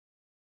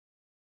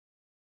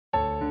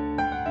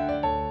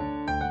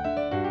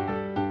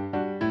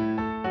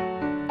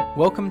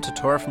Welcome to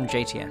Torah from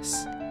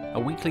JTS, a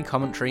weekly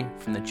commentary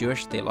from the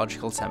Jewish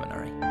Theological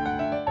Seminary.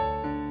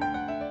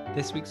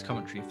 This week's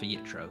commentary for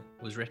Yitro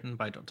was written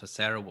by Dr.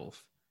 Sarah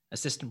Wolf,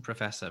 Assistant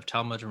Professor of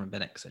Talmud and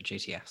Rabbinics at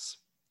JTS.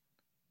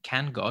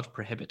 Can God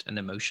prohibit an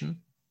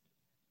emotion?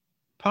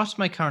 Part of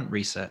my current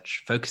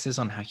research focuses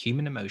on how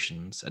human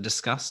emotions are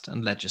discussed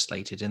and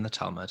legislated in the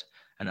Talmud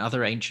and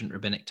other ancient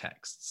rabbinic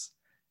texts,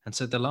 and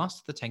so the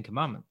last of the Ten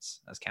Commandments,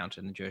 as counted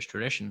in the Jewish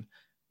tradition,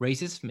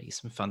 raises for me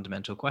some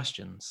fundamental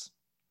questions.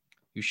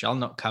 You shall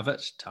not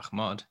covet,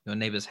 tachmod, your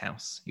neighbor's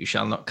house. You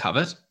shall not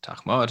covet,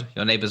 tachmod,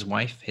 your neighbor's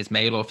wife, his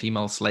male or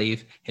female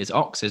slave, his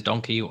ox, his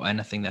donkey, or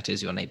anything that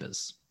is your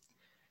neighbor's.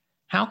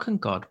 How can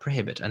God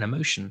prohibit an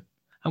emotion?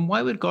 And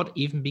why would God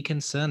even be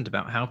concerned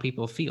about how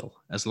people feel,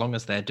 as long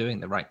as they're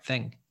doing the right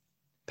thing?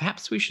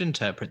 Perhaps we should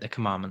interpret the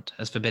commandment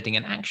as forbidding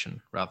an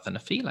action rather than a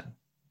feeling.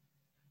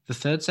 The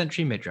 3rd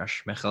century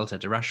Midrash, Mechilta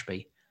de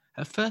Rashbi,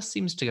 at first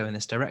seems to go in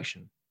this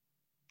direction.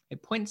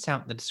 It points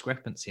out the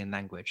discrepancy in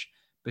language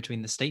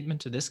between the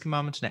statement of this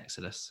commandment in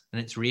Exodus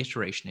and its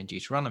reiteration in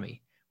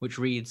Deuteronomy, which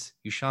reads,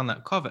 You shall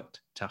not covet,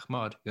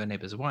 tachmod, your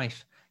neighbor's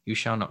wife. You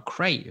shall not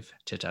crave,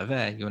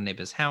 titaver, your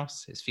neighbor's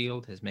house, his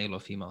field, his male or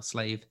female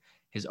slave,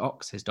 his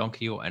ox, his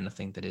donkey, or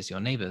anything that is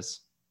your neighbor's.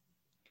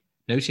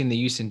 Noting the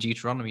use in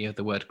Deuteronomy of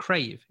the word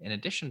crave in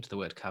addition to the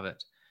word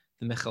covet,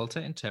 the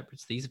Mechilta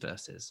interprets these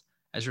verses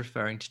as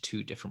referring to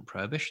two different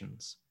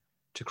prohibitions.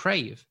 To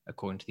crave,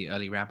 according to the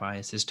early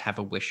rabbis, is to have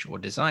a wish or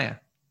desire,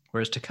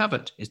 whereas to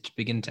covet is to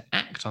begin to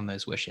act on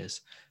those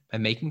wishes by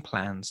making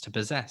plans to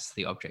possess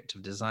the object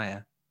of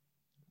desire.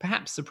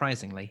 Perhaps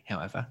surprisingly,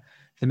 however,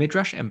 the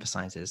Midrash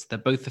emphasizes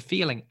that both the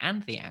feeling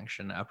and the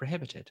action are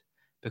prohibited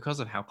because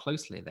of how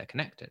closely they're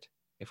connected.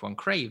 If one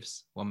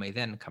craves, one may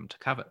then come to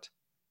covet.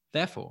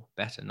 Therefore,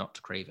 better not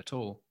to crave at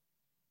all.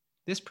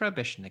 This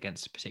prohibition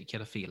against a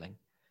particular feeling,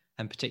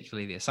 and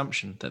particularly the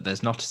assumption that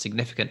there's not a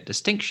significant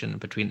distinction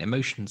between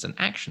emotions and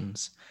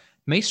actions,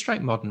 may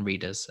strike modern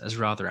readers as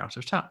rather out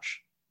of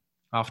touch.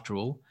 After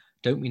all,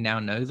 don't we now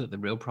know that the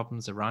real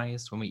problems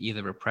arise when we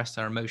either repress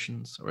our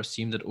emotions or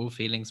assume that all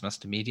feelings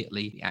must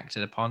immediately be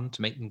acted upon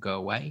to make them go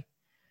away?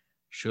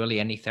 Surely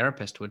any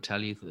therapist would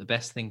tell you that the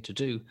best thing to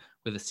do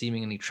with a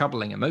seemingly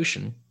troubling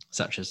emotion,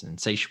 such as an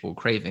insatiable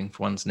craving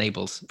for one's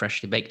neighbor's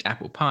freshly baked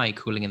apple pie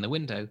cooling in the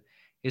window,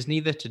 is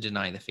neither to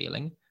deny the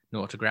feeling,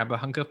 nor to grab a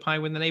hunk of pie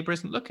when the neighbor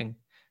isn't looking,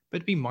 but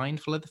to be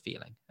mindful of the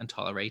feeling and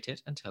tolerate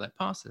it until it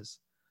passes,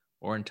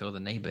 or until the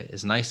neighbor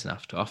is nice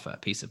enough to offer a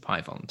piece of pie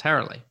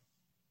voluntarily.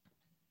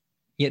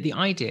 Yet the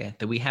idea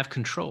that we have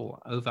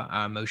control over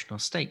our emotional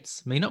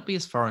states may not be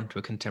as foreign to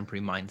a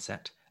contemporary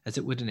mindset as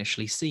it would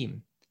initially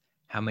seem.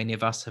 How many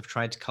of us have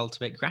tried to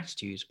cultivate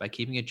gratitude by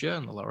keeping a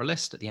journal or a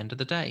list at the end of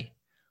the day,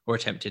 or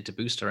attempted to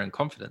boost our own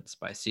confidence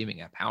by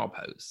assuming a power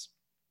pose?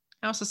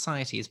 Our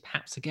society is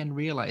perhaps again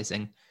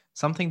realizing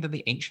something that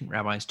the ancient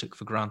rabbis took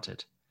for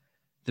granted.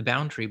 The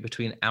boundary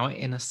between our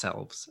inner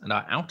selves and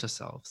our outer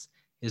selves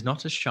is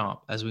not as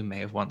sharp as we may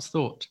have once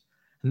thought,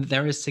 and that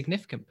there is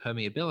significant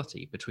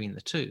permeability between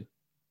the two.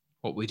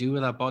 What we do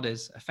with our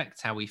bodies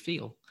affects how we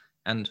feel,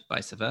 and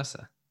vice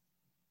versa.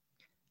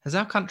 As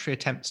our country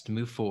attempts to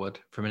move forward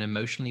from an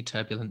emotionally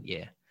turbulent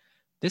year,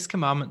 this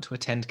commandment to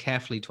attend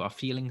carefully to our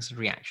feelings and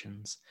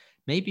reactions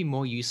may be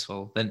more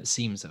useful than it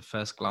seems at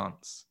first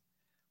glance.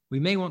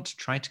 We may want to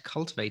try to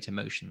cultivate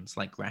emotions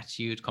like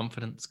gratitude,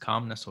 confidence,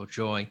 calmness, or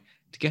joy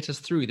to get us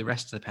through the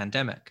rest of the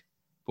pandemic,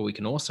 but we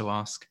can also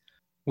ask,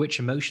 which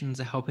emotions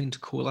are helping to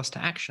call us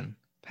to action?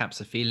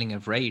 Perhaps a feeling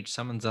of rage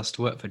summons us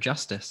to work for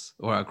justice,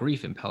 or our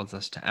grief impels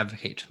us to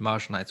advocate for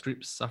marginalized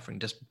groups suffering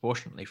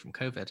disproportionately from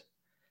COVID.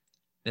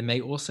 There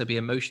may also be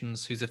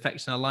emotions whose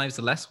effects in our lives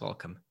are less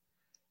welcome.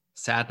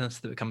 Sadness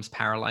that becomes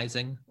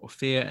paralyzing, or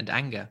fear and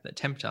anger that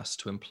tempt us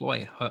to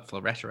employ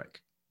hurtful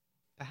rhetoric.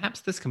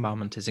 Perhaps this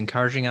commandment is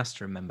encouraging us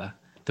to remember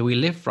that we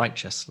live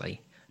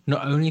righteously,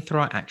 not only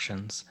through our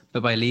actions,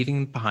 but by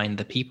leaving behind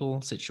the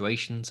people,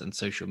 situations, and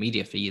social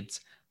media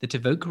feeds that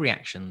evoke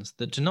reactions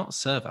that do not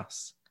serve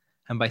us,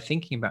 and by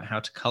thinking about how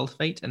to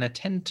cultivate and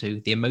attend to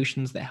the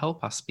emotions that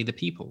help us be the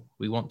people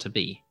we want to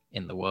be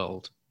in the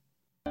world.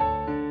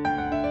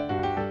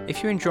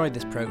 If you enjoyed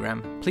this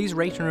program, please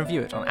rate and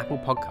review it on Apple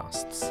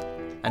Podcasts,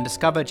 and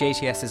discover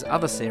JTS's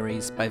other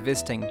series by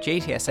visiting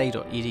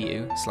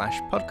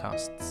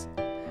jtsa.edu/podcasts.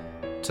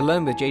 To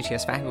learn with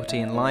JTS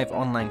faculty in live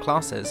online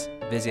classes,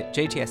 visit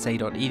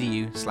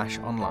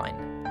jtsa.edu/online,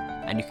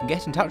 and you can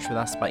get in touch with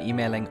us by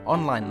emailing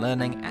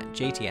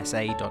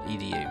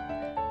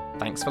onlinelearning@jtsa.edu.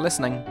 Thanks for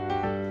listening.